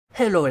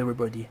Hello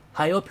everybody,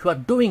 I hope you are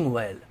doing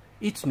well.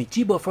 It's me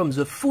Thibaut from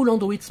the Full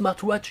Android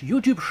Smartwatch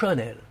YouTube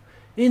channel.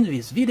 In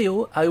this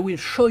video I will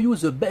show you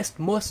the best,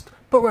 most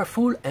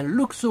powerful and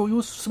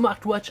luxurious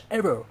smartwatch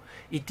ever.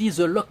 It is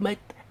the LOKMAT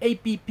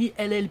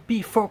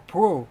APPLLP 4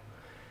 Pro.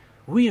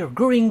 We are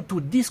going to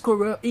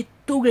discover it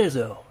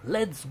together.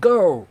 Let's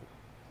go!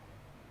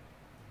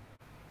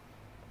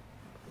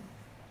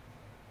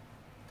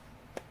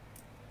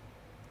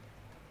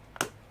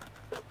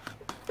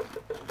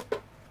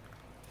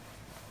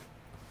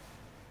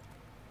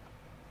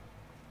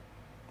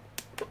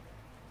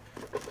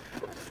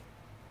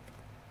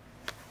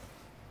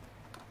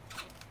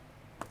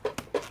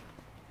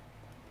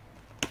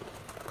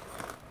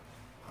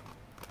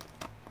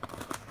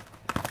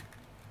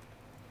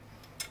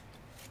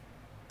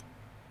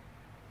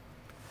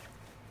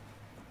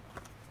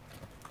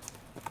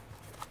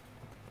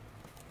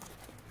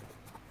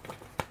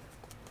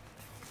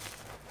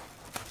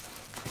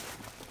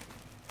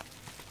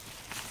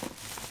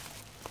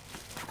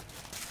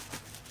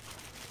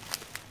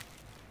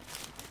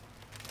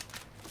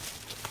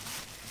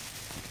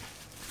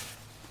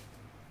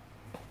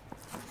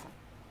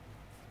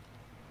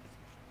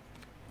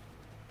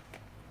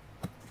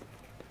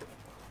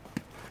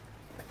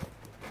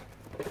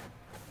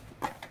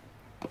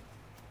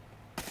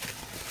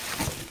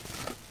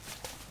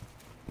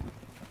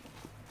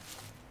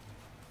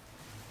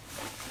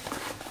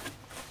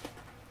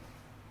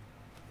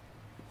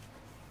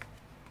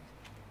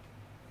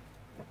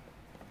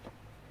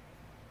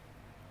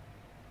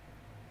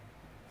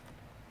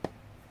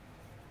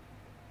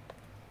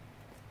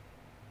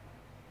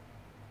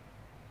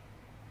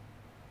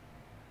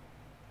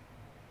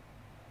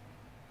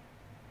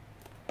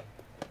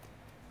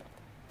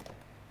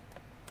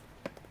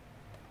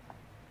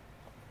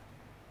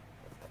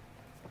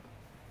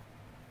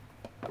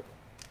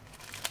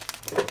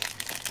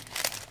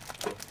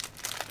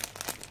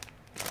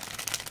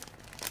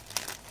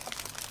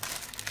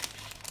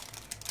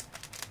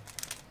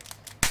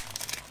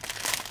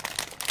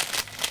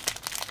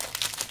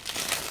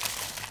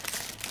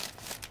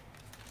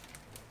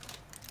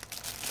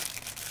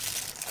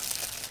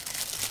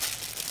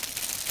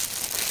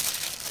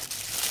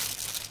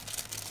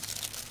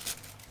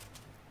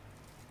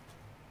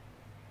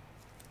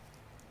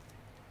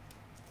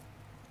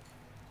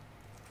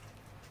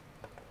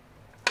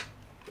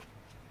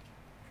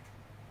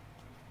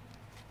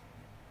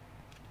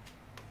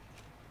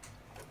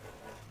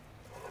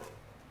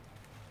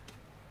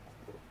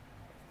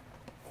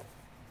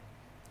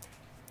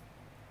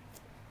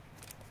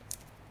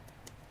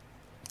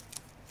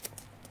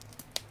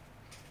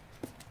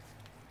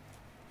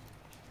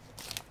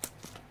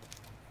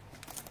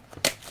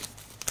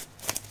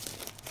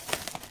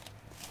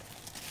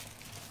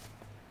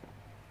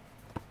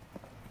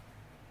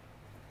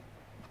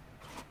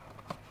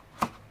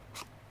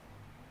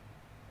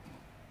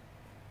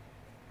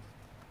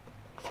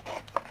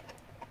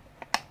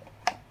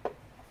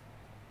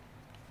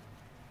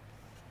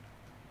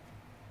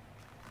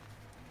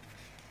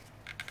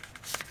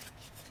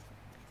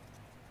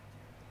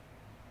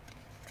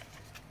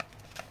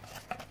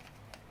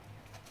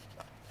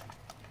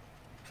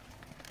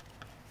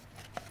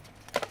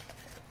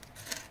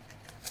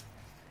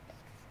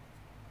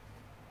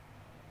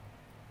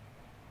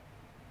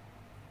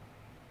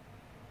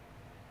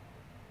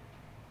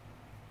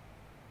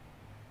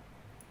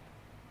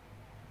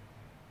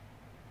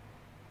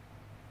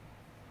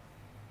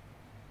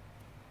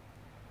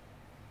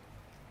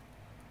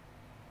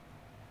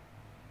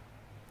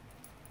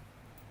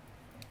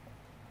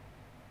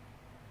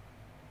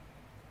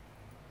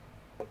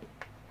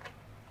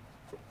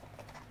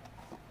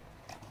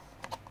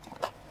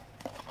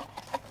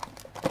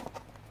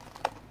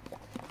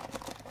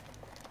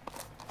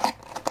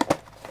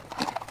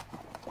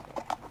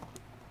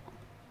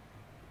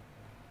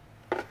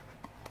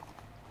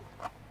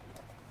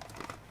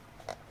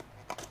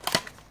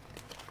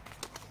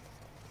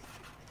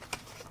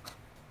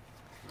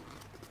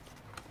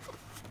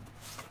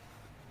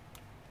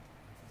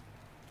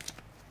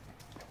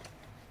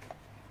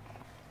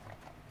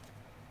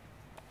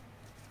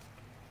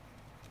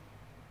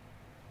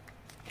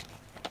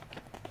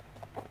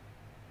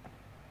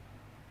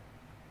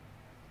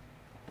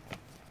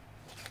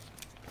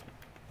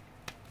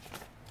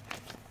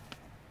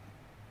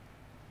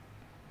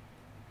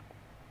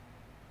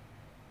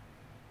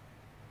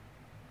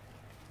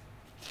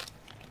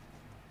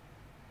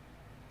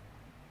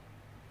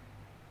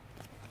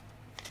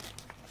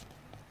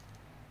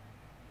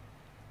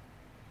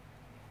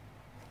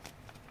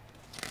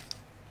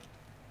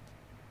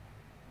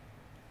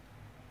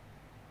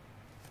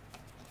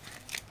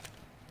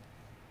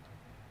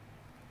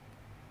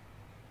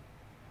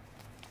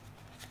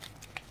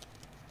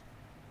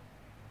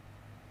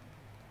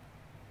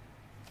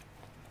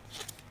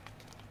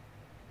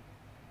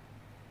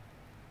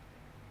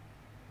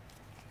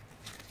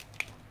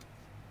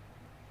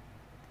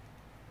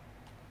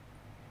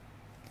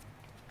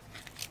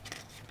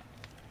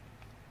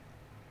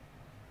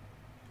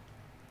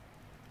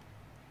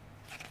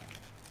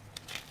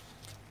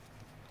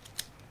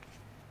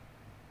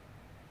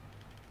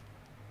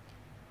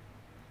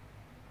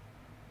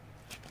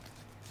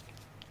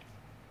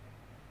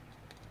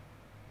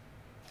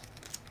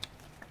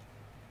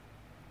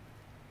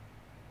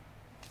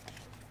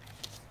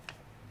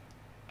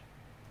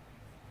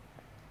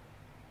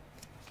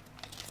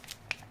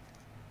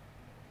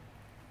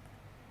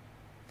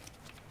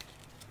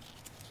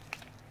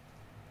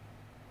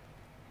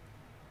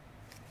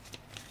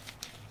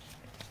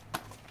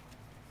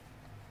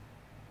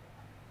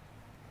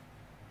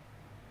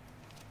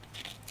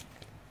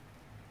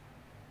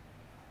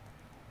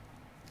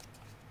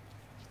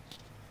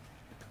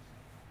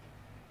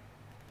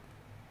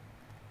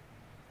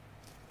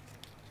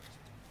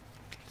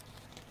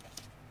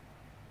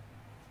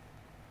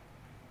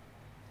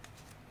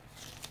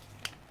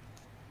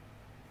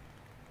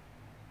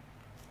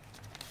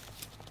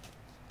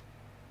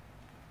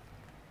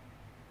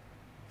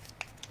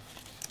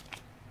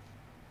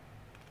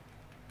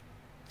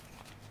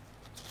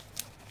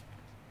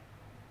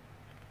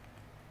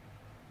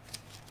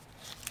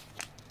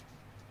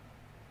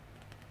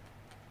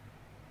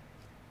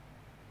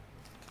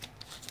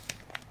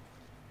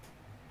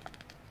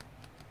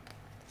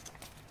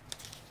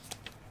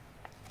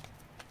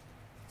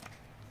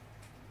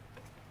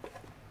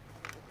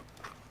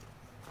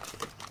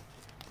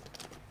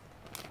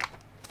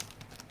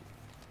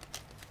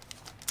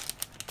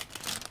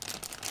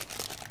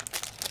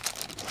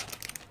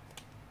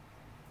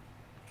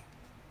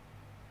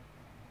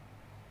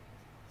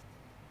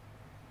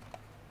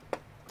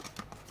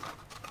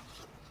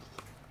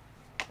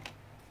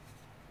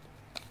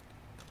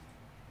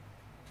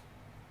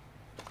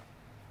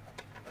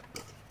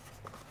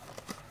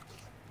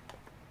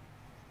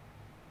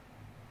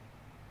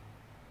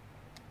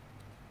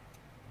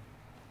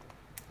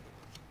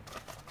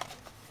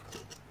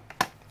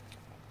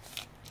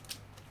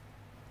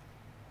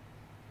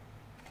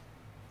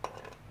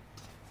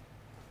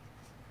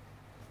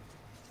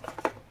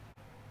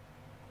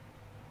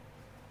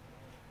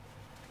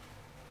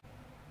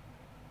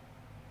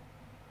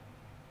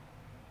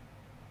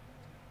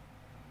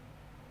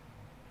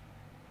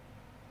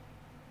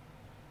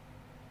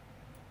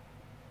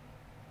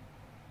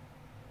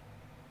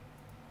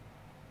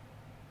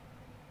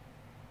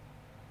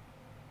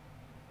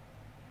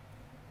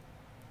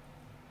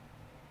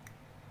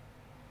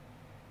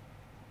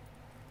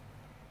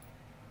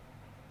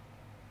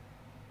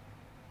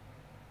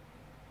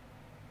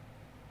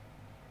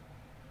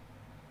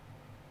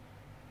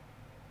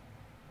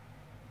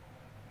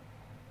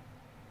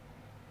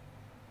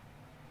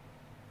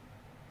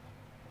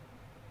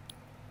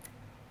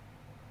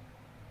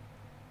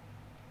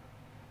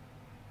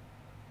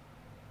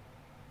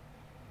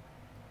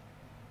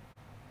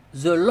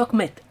 The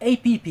LOKMAT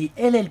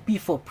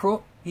APPLLP4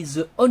 Pro is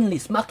the only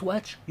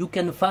smartwatch you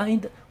can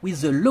find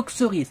with a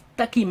luxury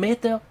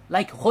tachymeter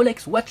like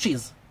Rolex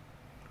watches.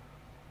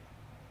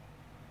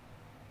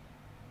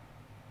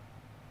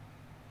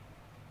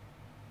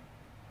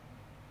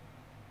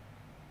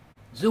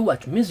 The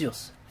watch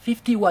measures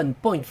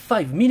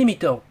 51.5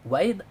 mm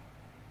wide,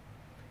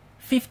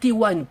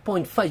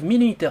 51.5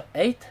 mm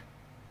height,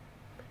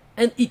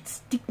 and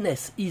its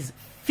thickness is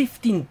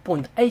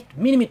 15.8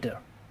 mm.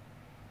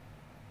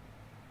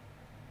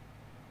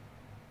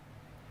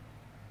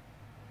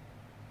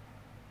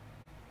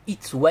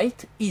 Its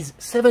weight is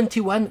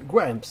 71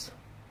 grams.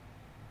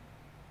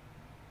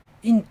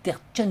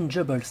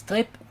 Interchangeable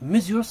strap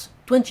measures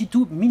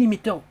 22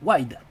 mm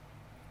wide.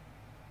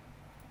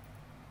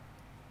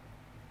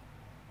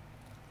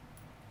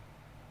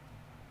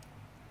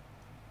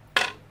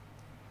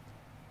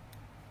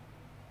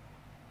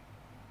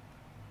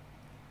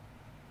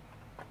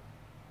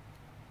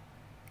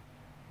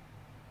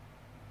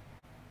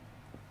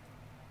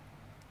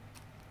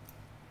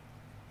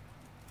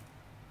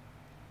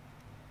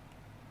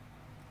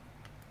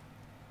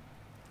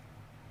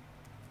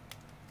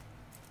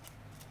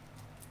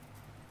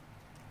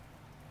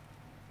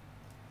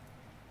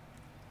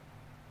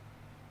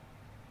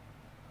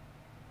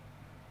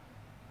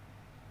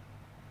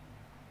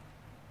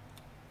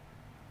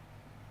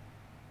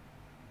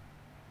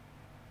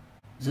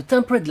 The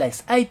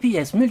tempered-less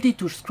IPS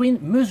multi-touch screen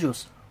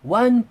measures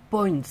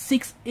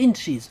 1.6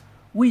 inches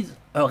with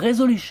a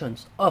resolution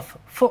of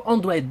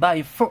 400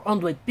 by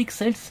 400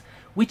 pixels,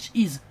 which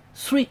is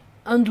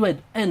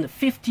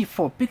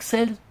 354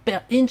 pixels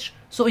per inch,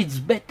 so it's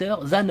better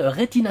than a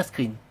retina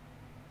screen.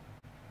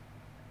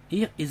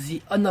 Here is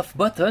the on-off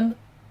button,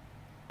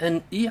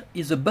 and here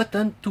is a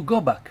button to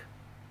go back.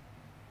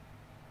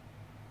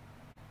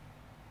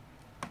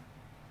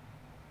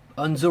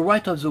 On the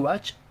right of the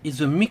watch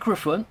is a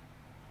microphone.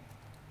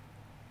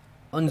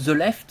 On the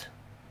left,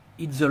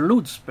 it's a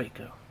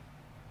loudspeaker.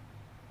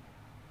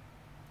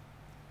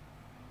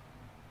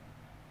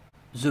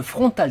 The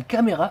frontal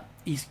camera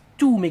is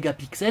 2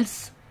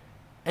 megapixels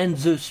and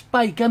the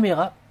spy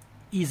camera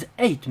is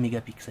 8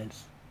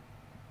 megapixels.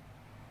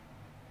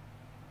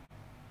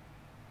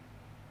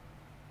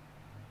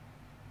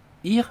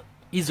 Here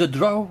is a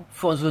drawer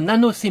for the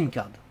nano SIM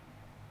card.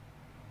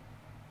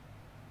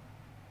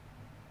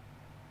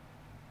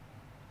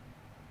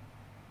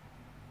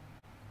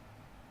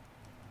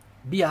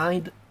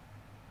 Behind,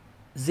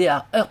 there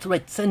are heart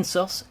rate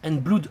sensors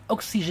and blood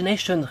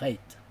oxygenation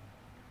rate.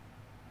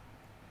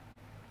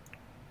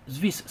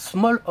 This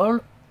small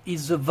hole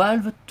is the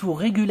valve to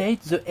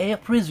regulate the air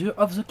pressure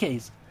of the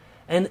case,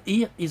 and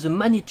here is a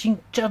managing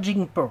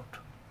charging port.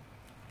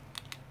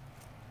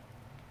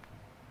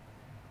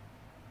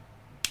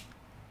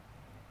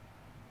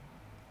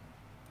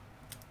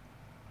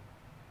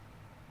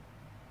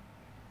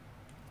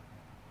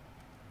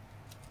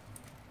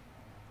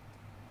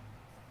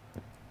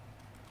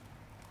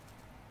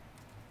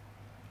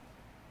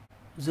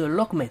 The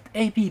LOKMAT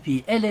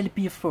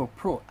APPLLP4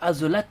 Pro has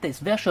the latest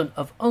version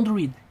of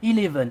Android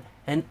 11,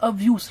 and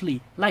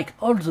obviously, like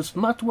all the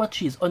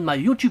smartwatches on my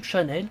YouTube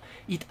channel,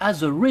 it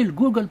has a real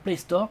Google Play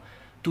Store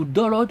to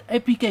download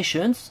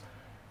applications,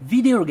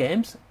 video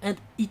games,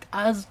 and it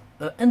has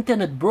an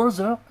internet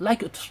browser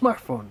like a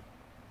smartphone.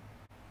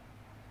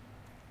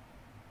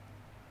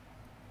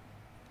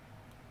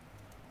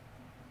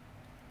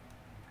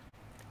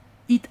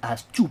 It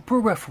has two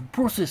powerful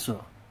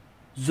processors.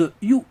 The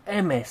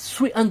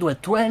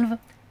UMS312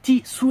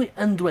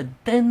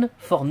 T310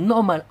 for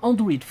normal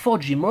Android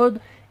 4G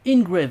mode,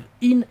 engraved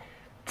in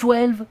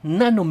 12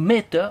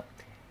 nanometer.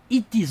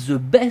 It is the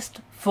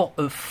best for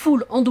a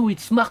full Android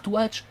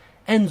smartwatch,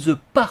 and the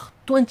Part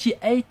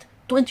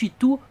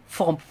 2822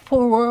 for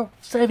power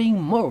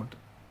saving mode.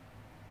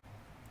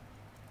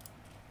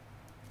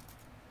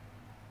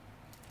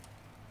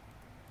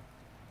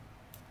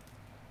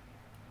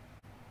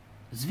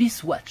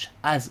 This watch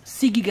has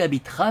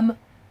 6GB RAM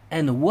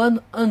and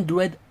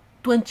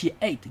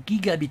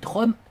 128GB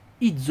ROM.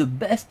 It's the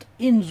best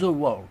in the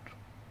world.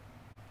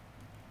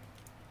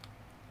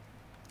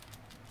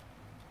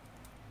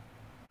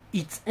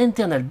 Its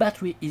internal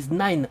battery is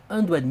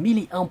 900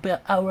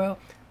 mAh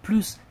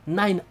plus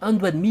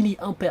 900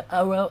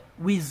 mAh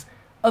with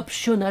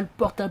optional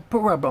portable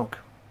power bank.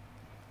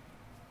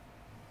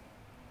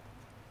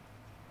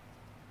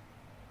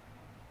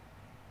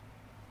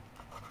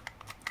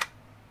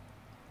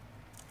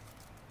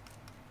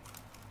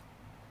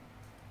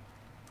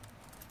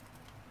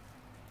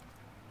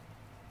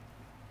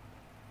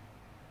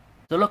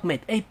 The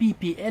LOKMAT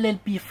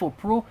APPLLP4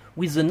 Pro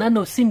with the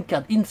nano SIM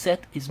card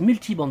insert is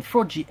multiband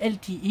 4G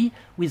LTE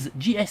with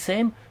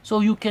GSM, so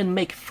you can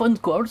make phone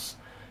calls,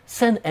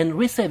 send and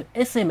receive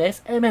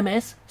SMS,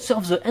 MMS,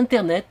 surf the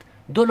internet,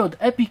 download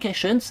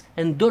applications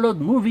and download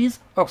movies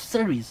or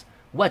series,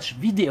 watch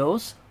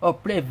videos or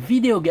play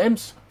video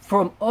games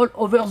from all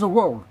over the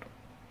world.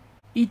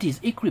 It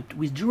is equipped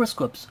with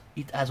gyroscopes.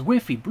 It has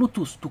Wi-Fi,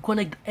 Bluetooth to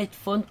connect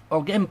headphone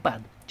or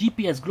gamepad,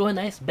 GPS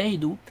GLONASS,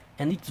 Beidou,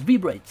 and it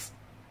vibrates.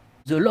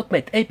 The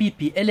LOKMAT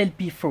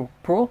APPLLP 4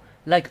 Pro,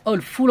 like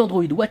all full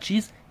Android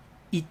watches,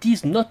 it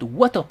is not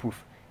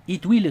waterproof.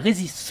 It will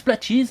resist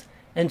splashes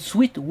and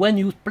sweat when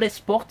you play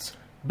sports,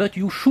 but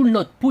you should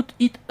not put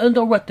it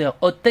underwater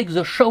or take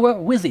the shower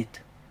with it.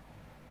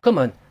 Come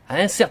on,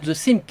 I insert the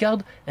SIM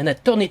card and I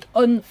turn it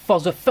on for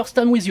the first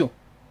time with you.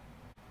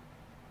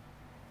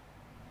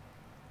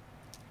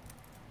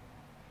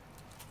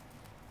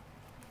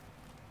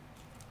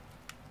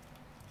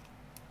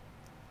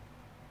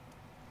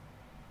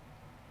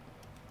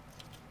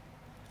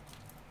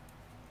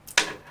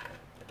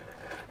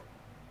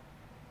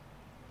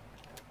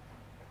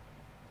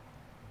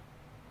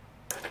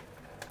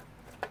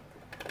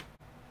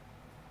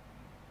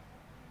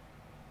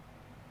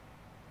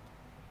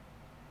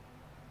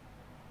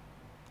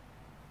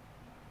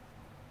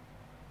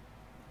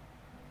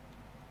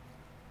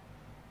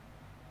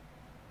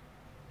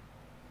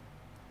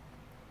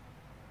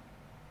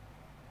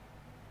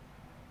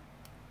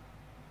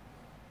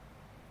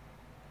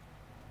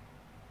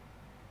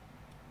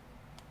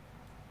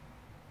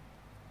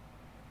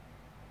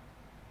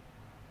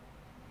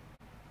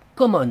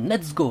 Come on,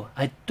 let's go.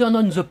 I turn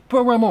on the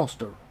power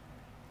monster.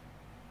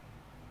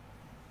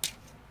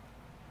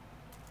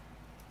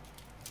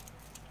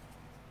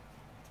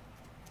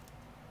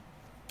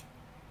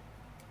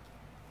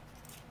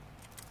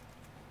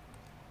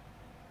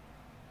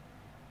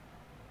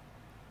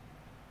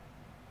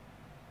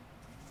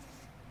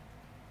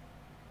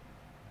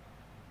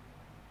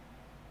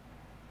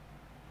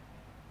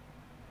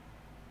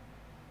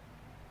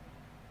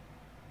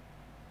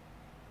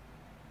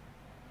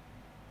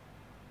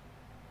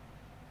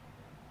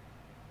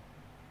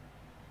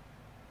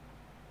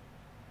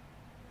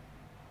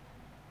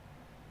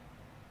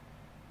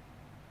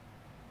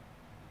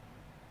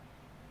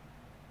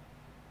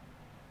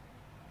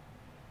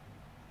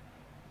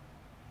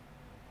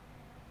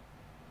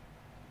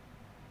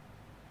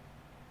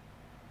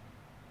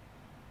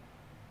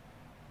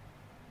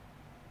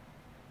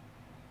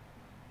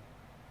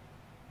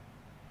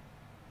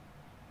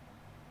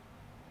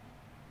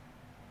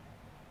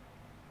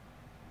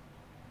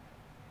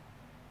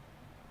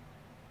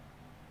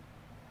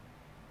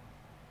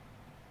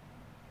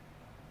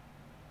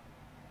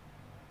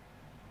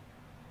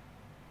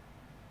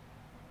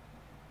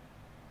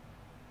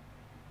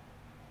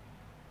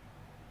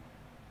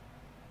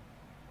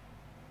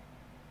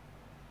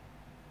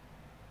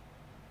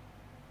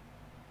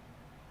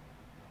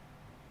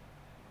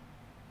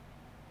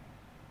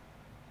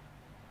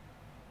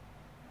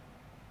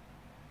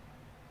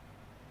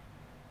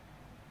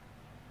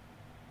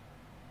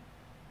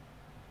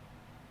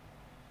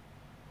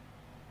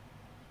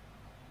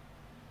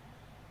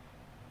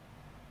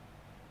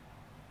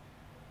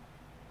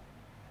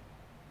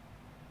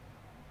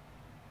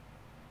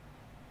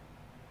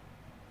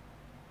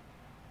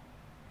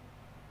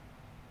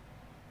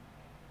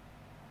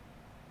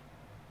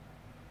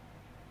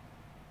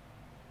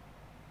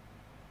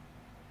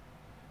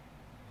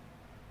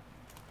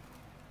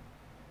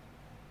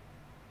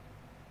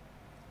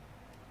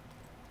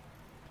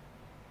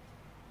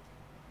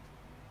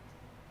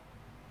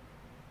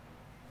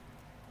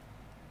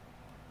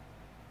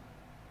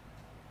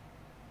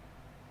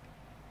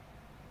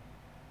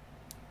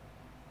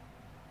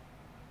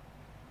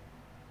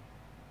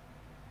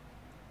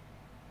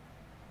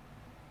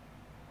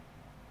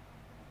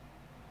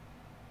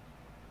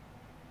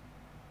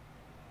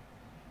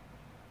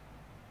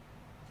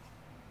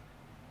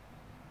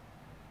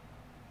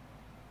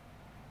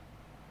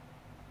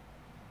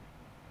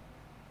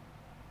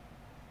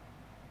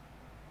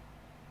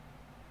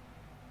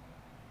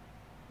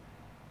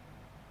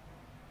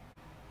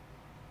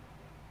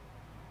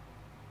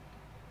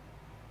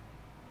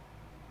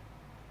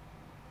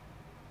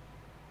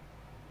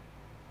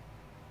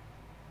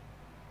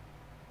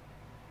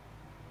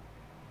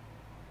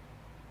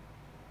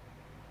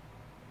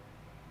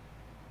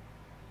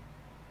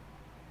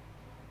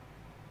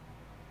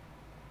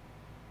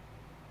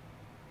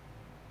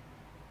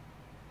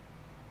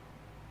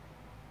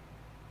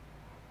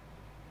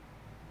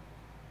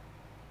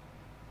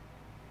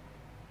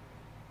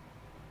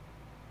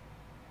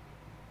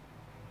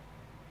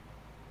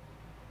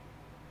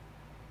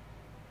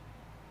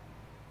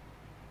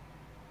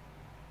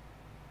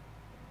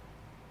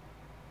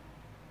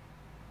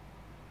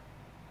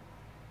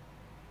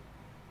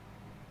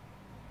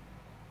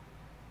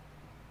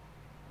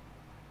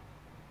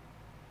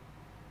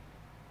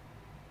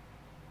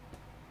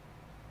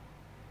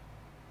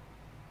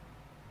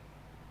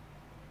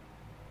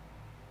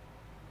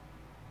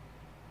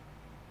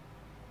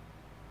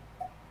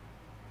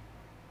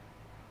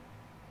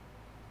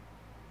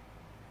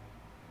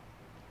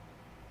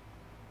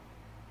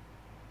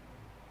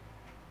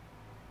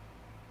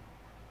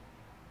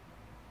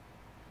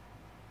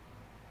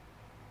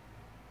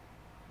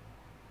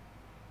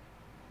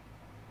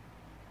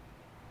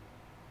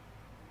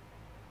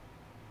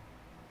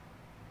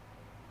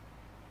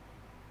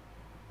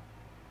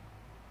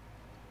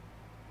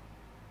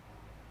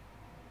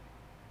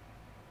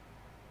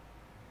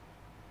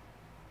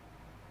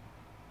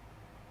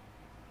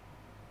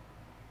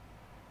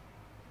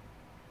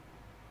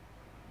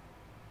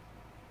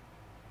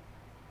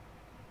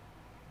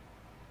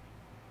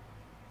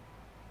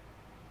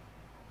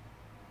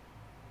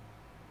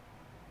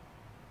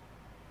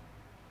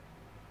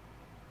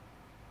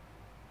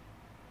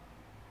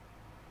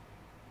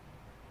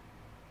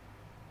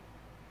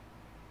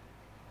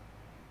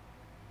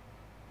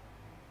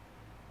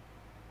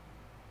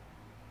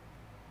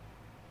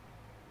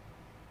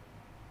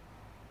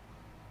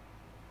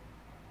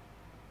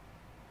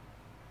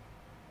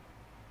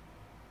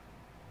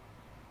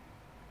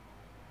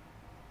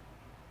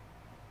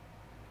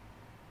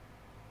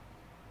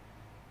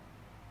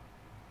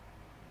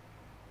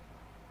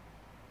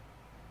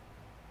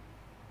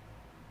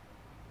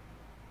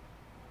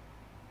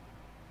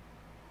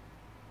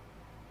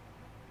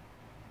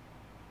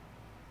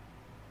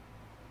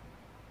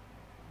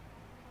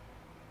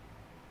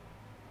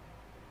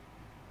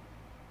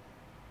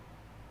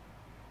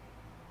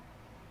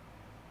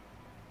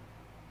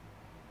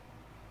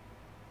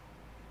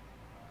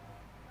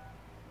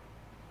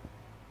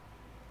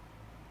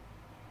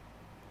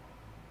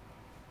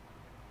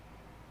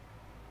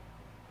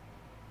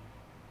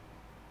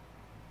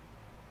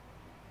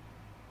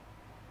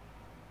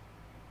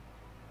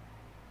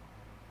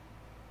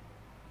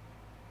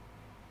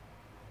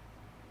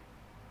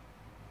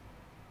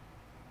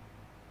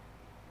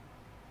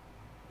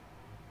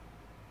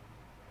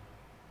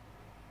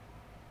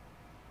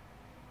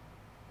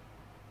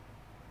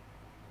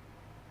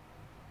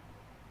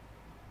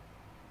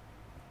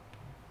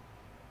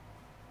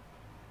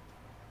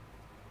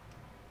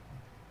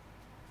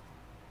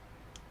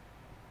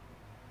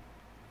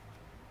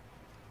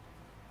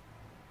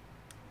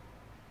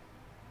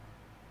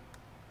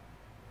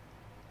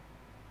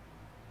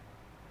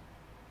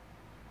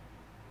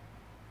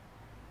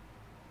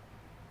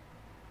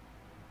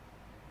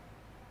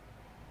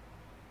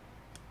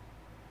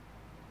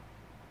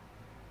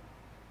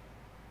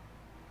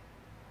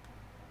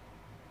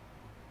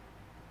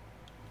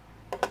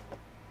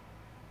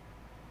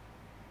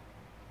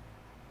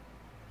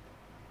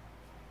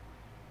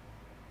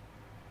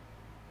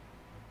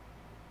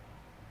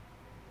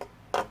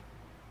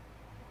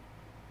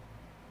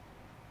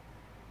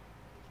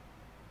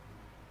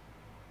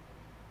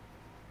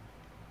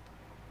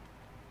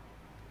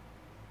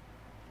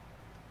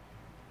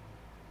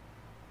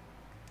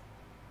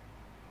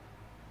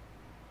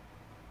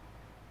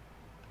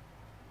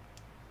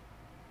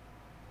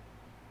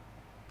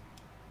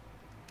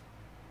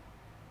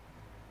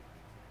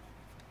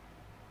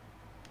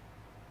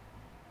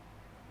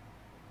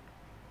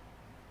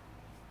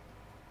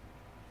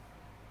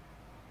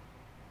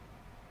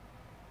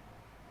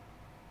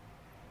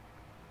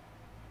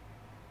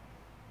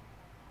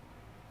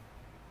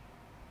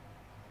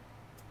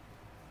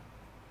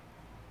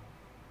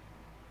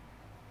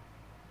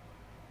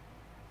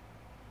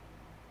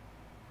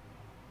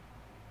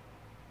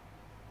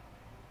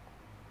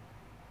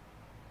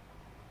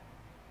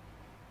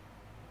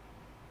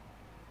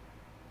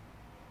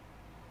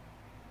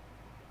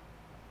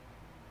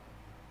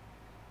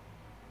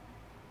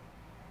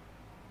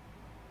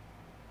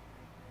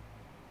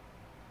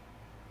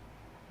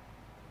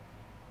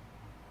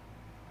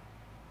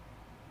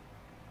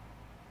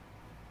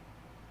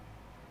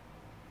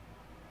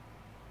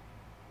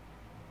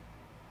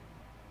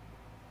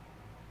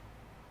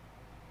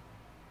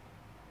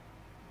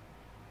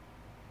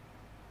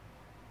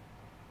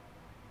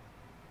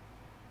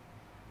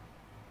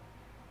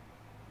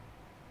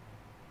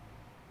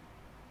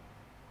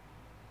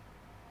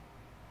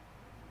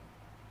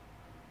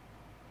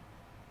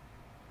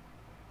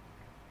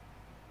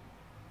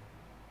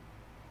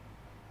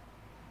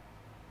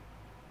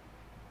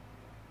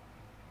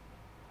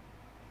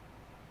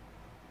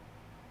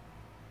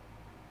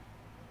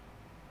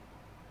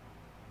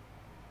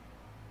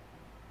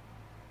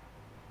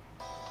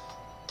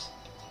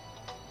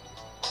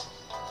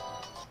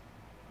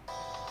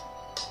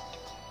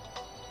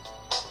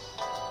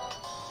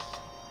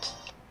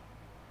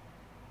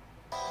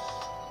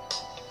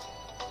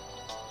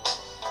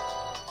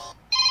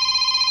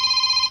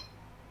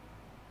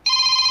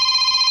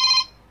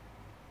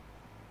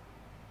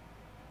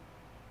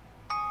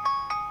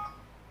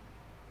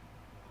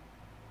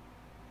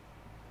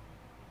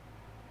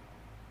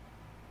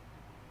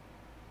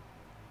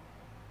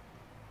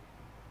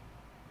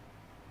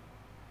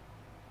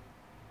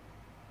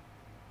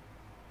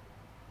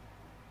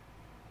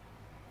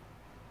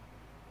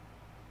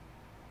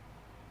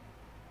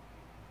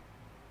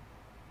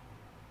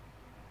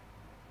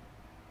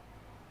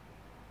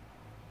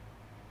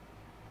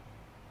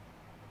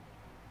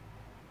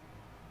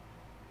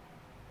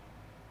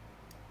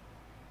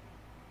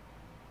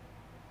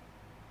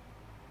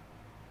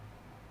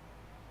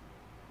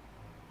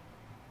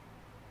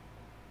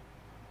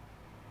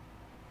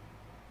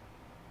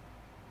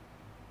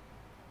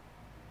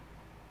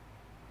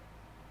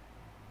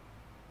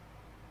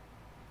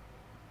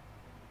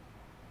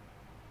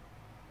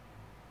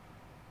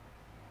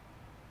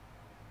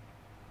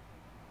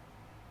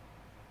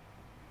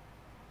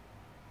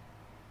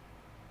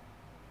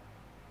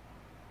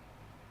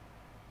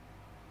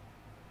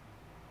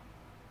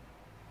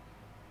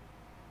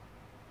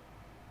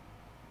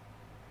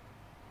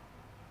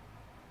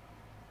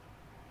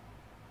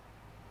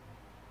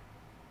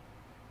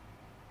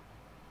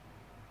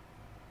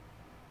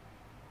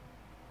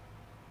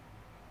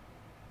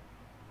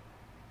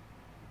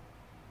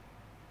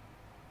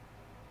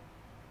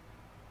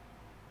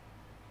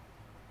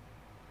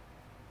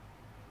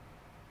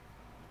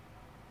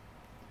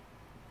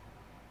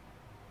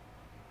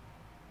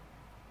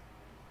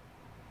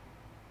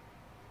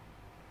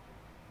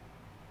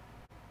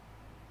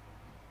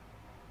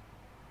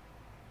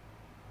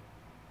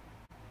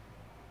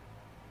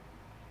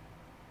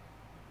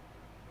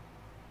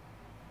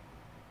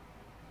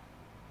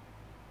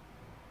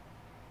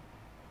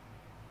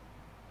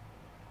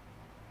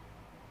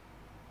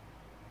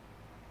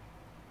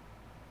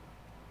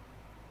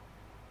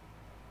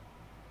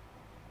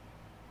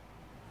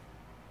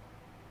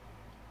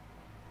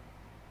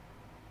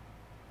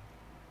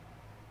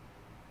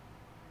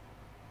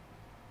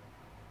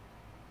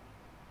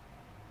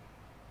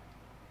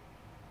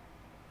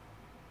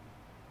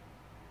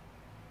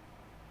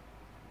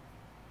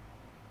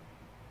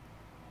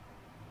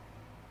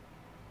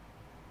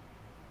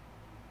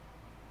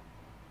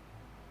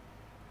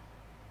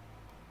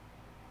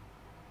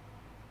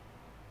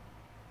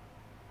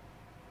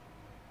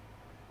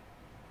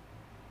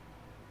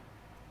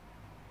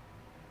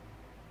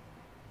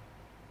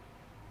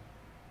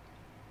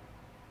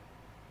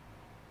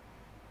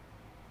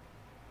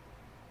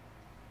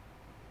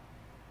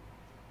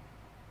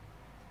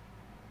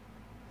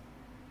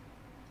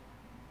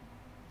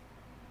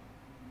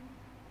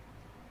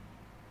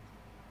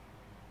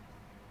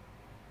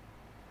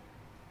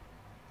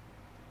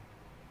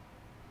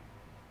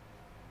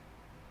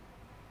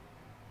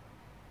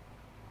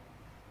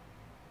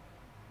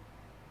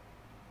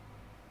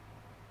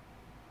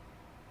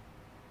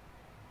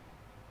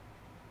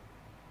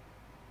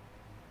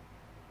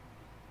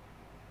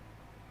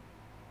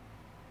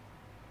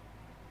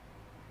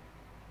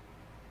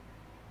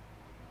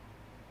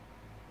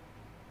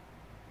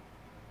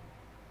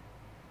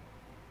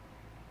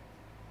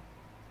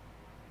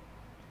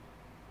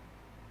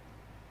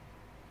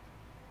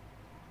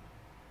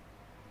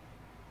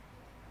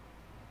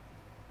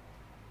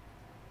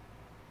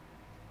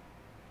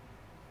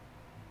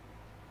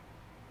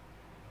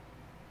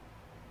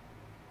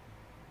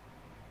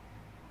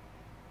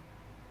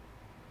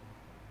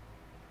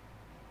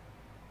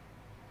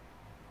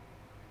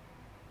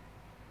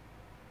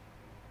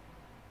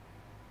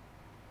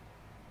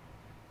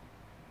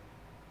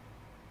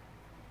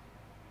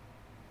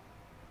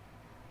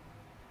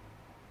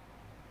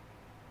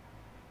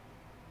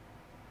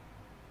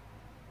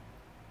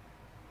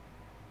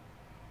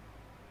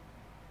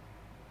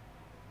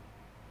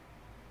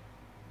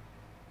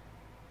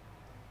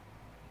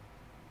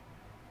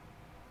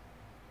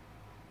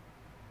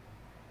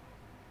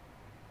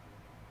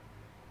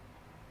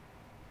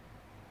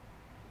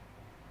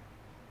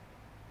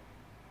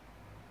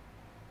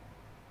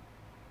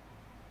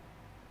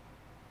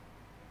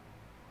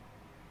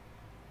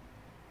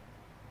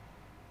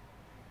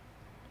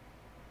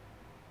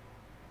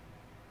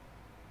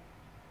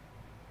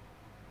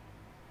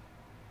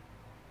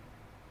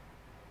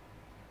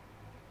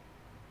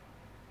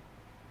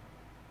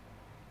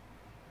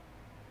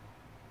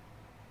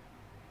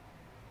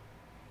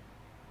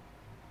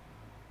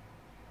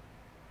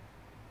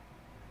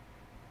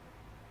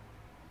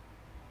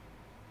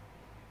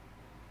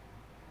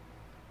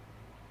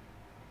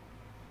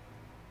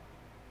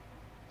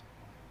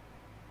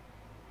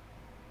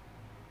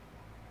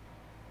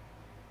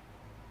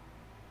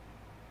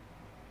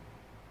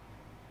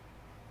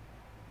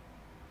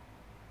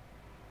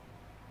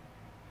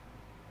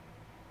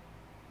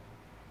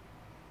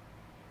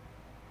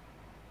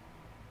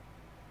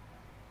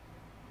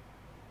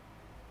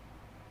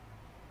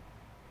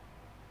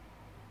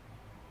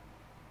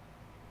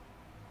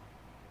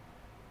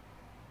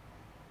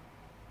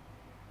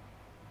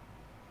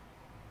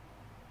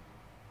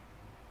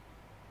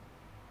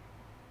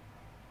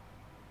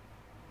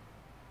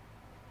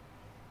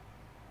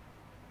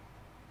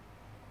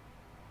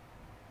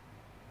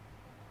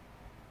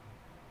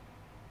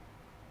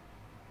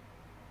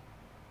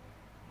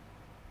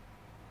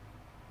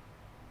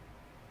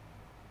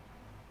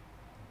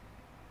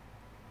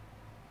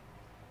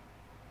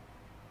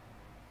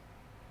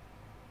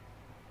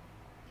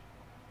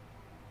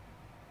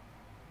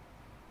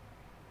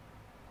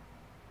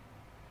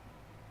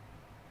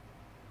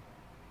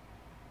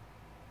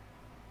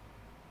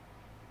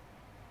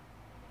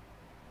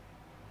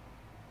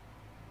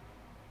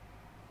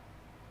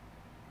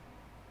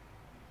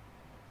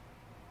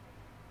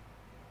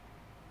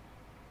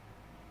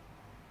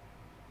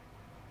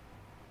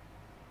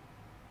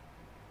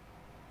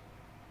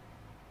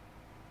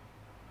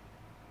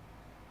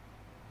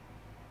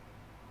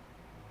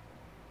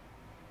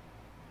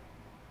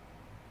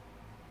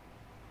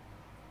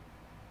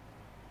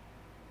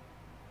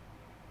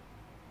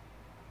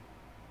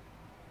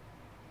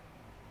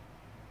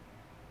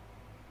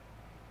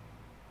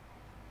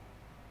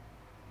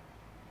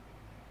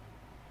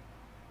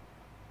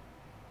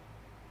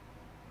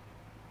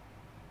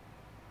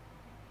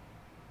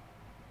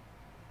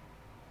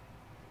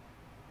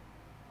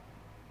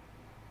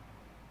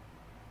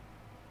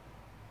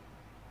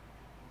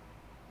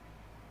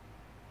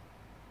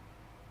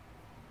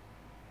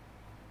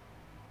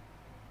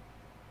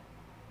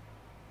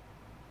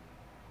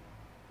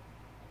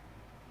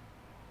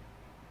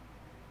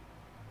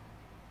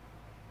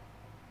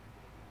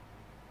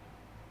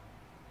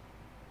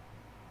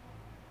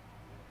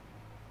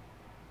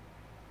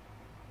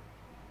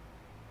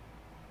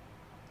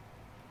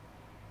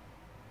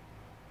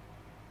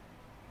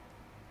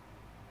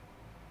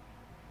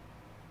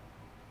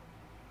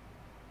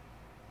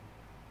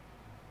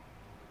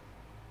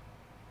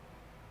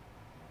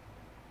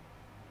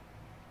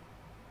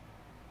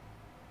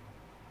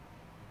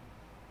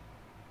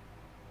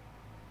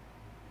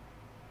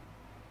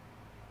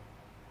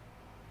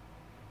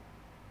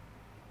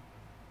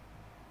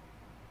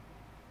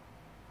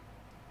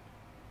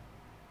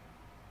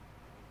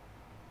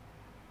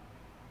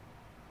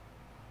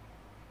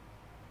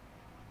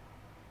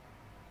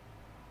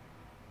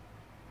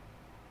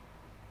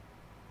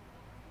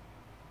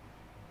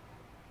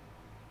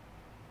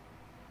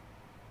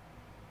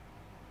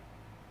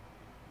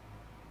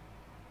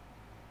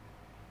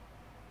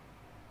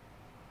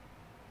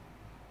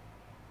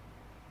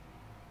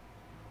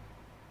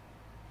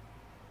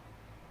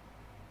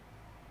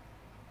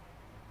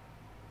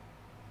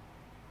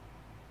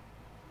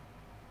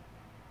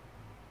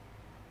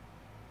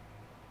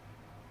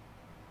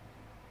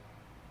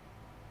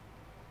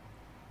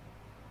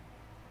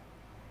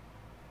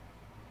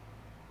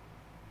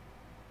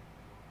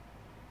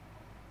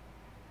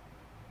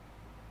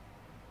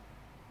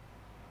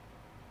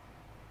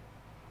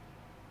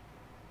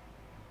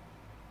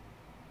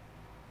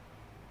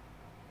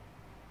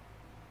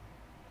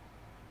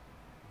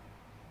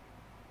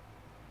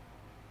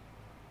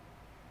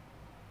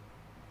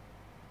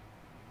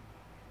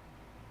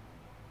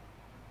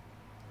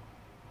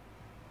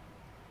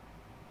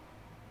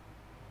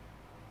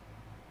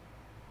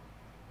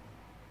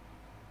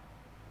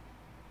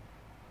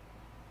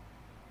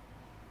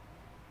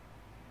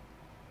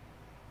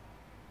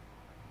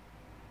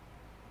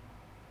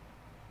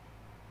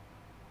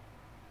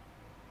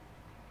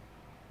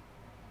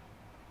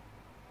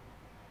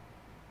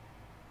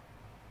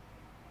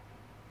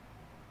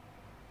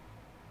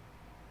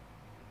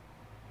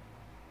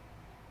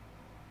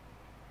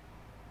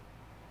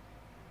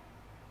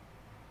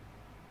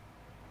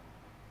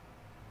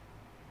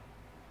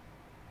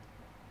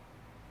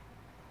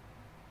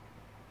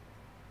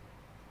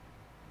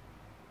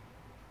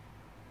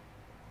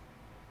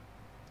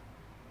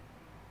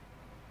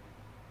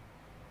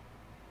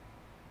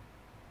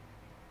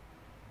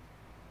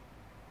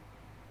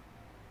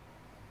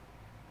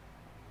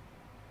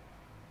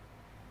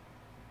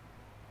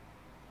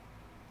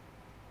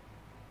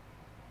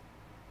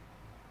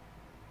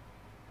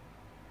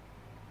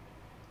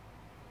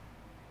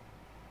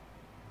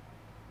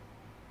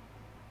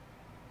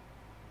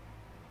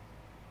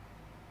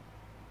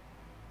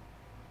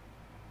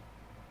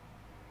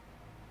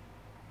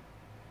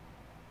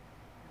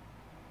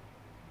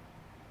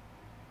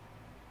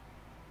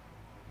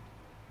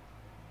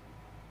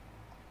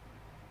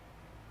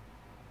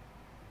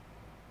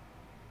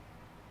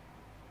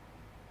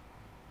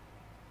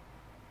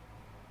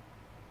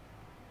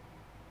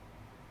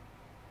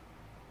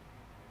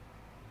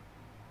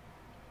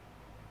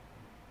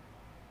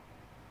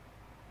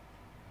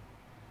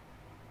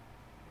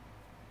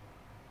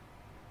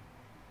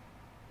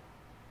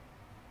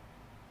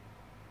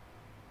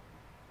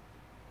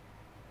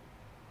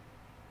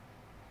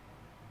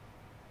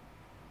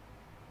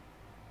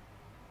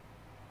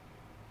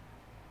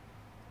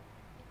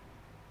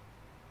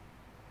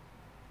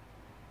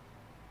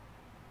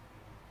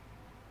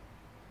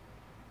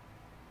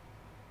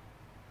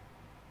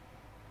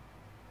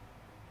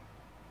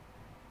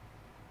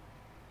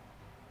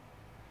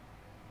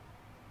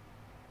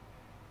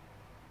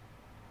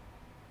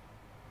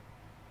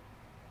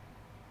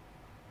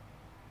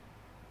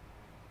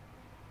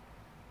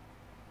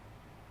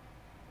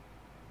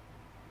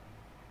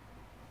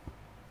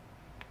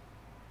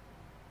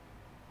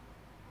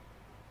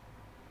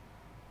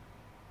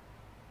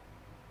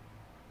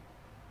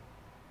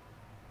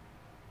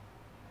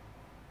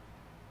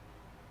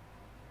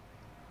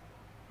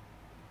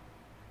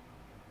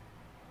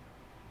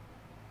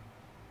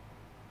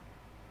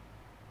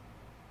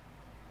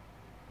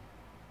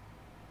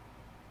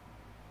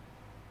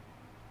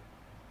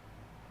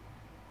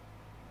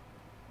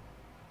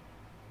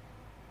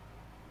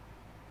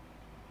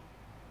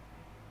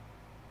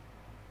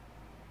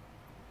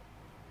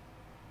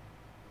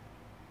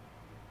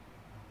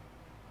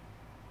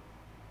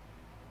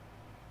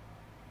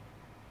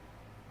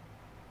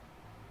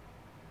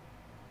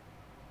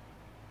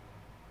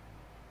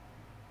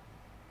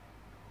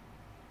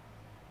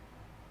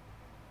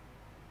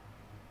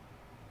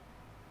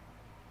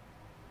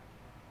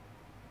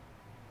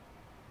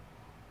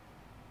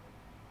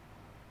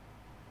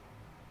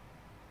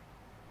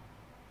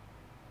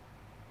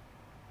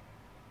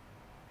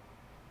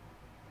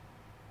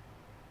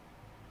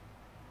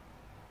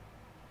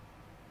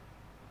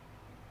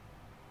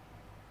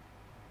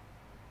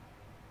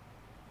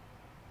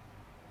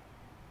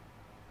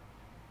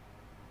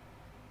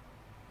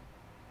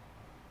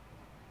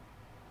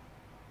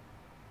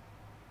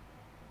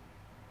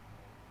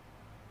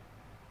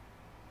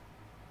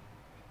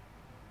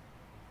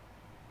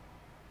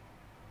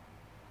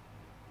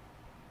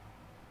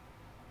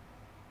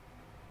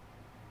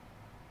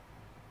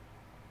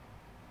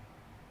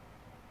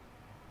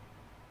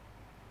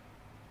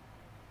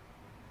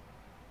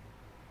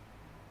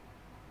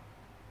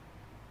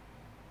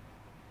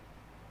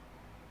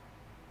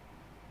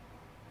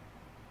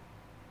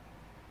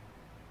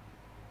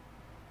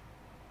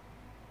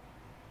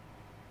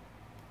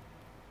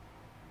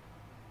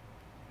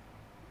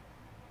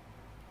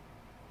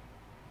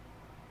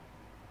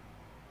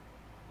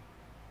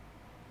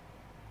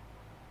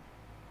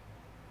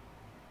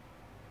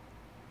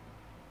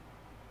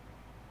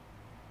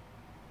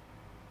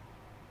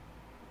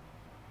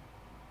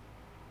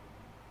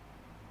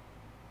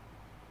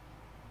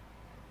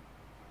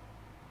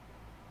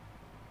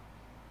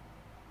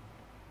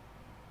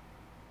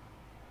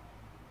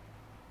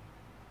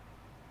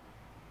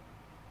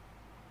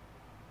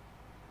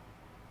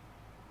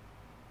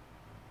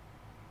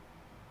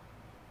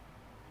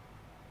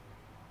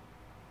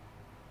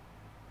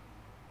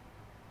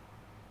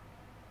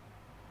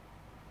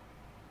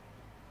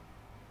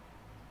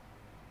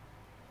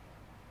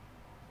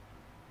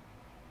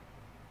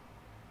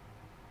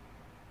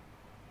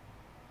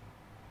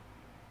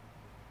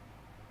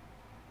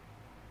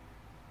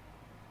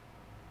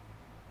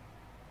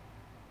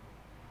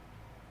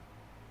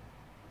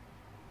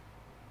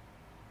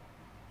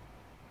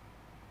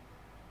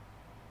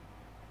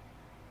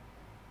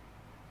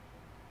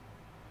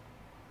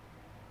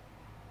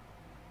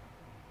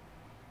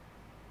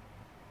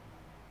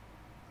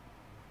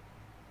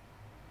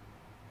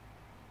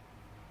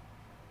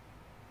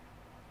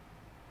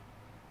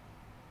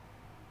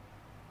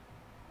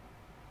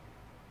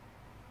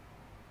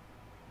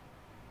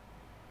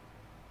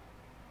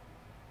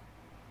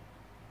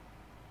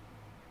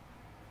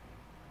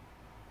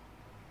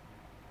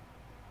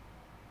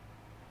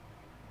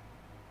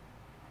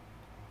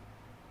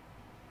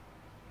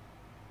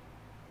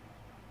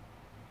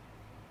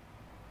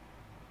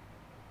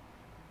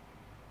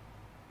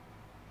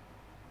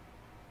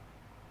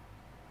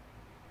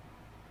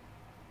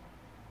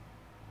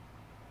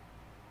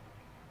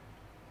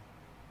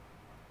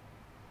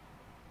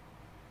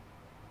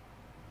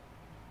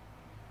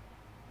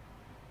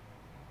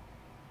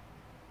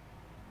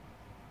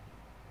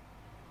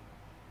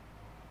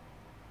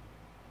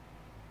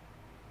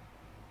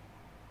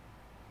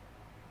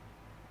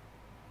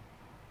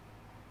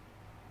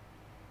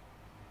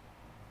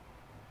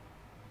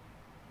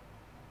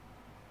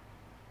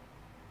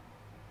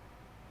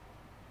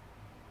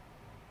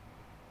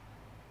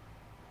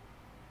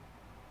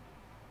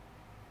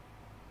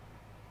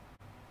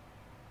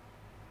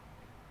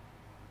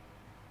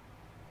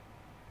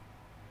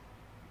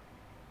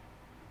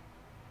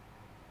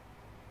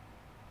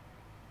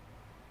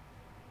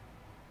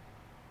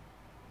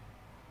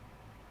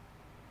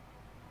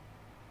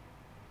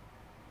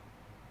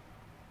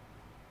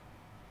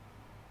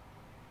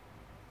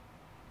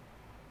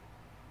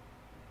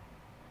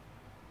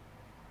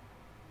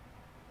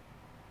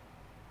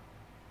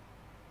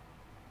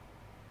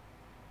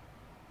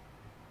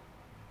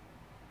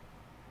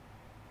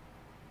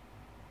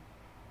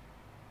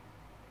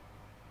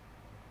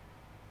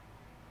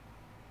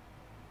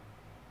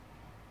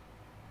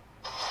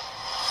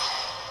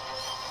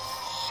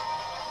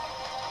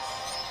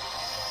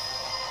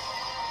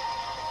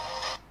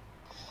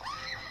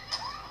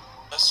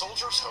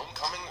 soldiers'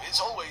 homecoming is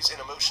always an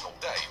emotional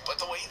day, but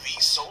the way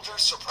these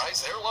soldiers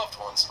surprise their loved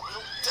ones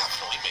will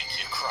definitely make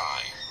you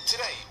cry.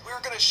 Today, we're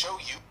going to show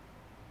you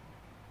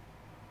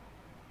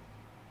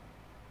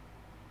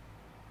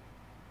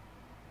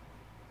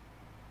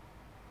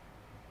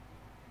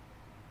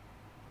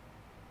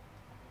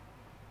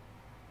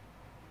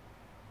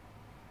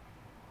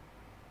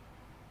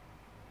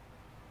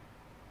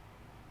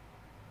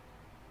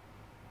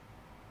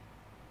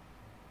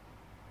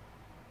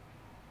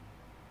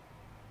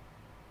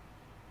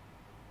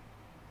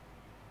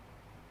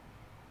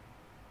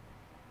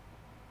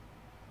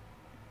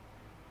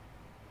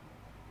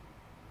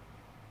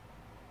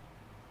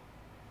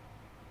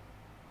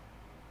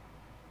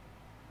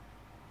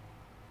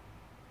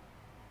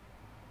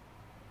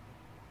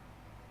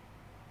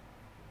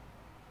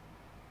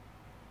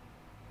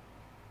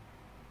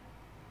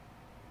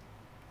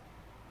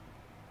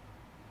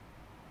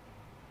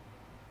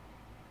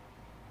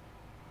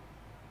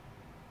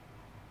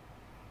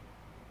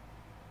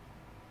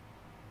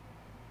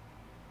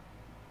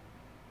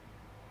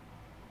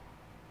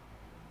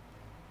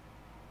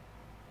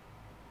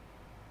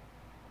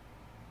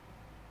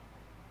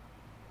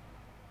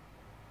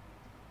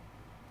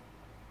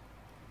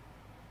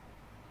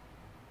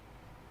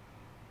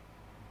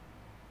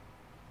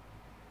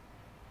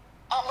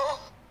un mot.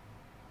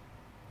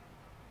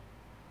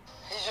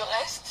 Et je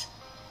reste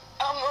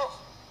un mot.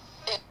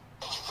 Et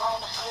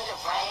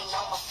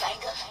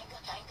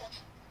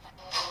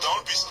dans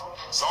le bus,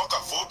 sans qu'à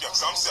faut bien que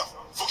ça me serve.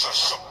 Faut que ça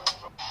choque.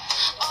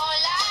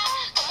 Hola,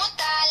 ¿cómo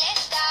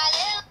estás?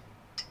 Dale.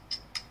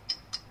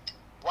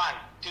 1,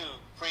 2,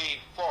 3,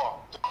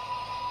 4.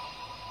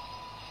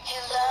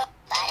 Hello.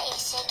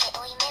 Parece que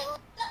hoy me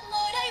gusta.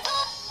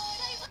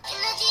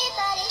 Le dis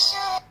pas les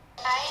choses.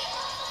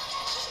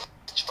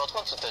 Tu portes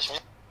quoi sous ta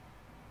chemise?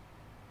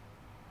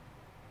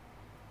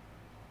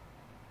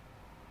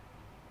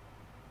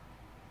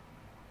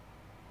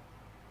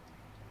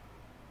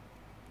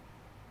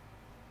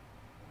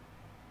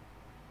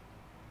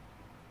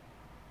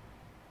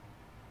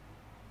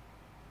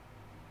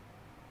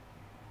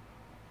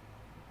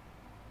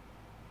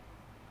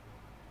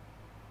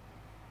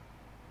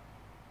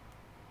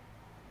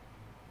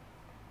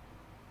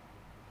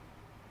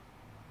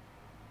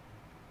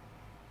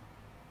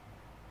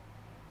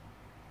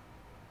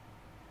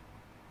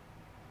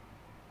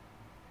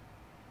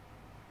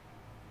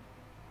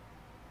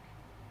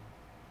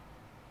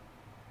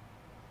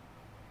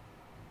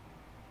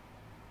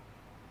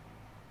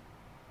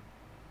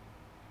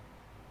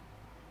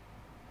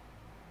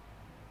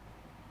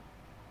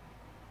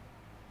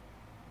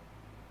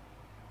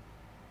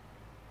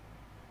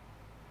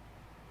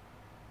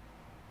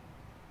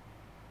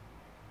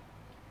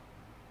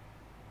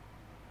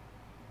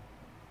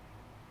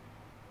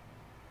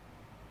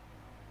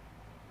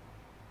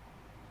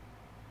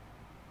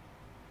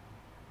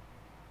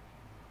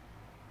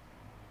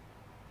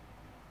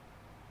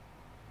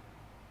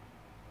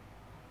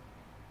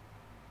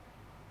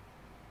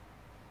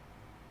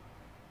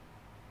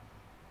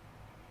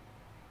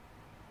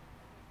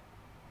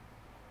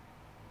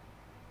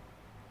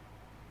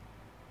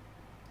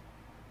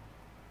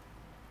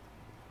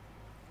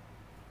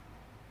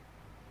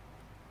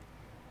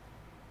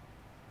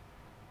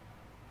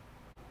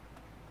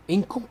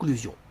 In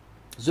conclusion,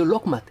 the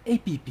LOKMAT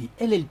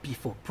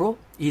APPLLP4 Pro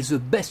is the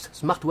best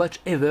smartwatch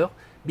ever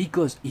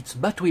because its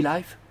battery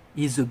life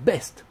is the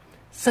best,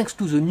 thanks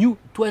to the new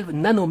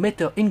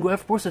 12nm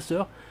engrave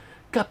processor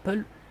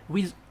coupled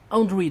with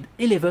Android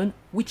 11,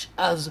 which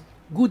has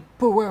good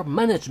power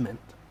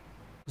management.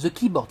 The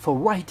keyboard for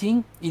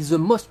writing is the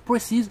most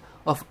precise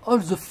of all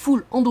the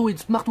full Android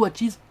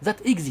smartwatches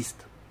that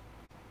exist.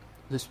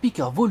 The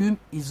speaker volume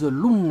is the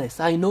loudness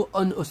I know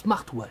on a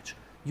smartwatch.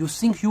 You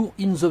think you're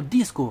in the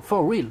disco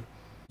for real.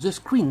 The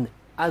screen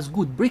has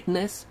good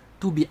brightness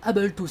to be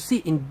able to see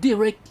in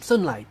direct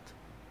sunlight.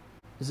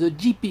 The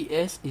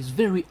GPS is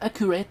very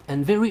accurate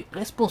and very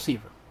responsive.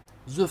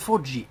 The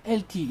 4G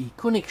LTE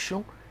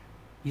connection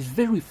is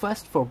very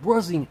fast for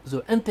browsing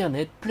the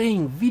internet,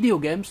 playing video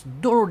games,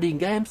 downloading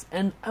games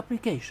and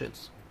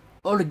applications.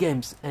 All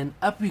games and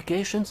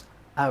applications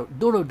are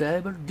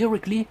downloadable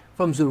directly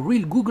from the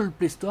real Google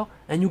Play Store,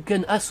 and you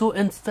can also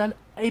install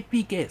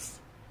APKs.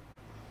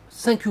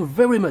 Thank you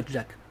very much,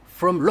 Jack,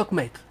 from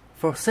LOKMAT,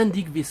 for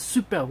sending this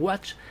super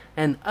watch,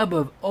 and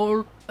above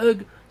all,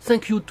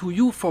 thank you to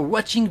you for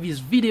watching this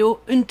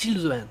video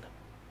until the end.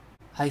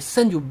 I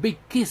send you big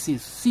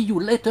kisses. See you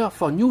later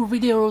for new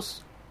videos.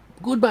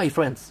 Goodbye,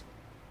 friends.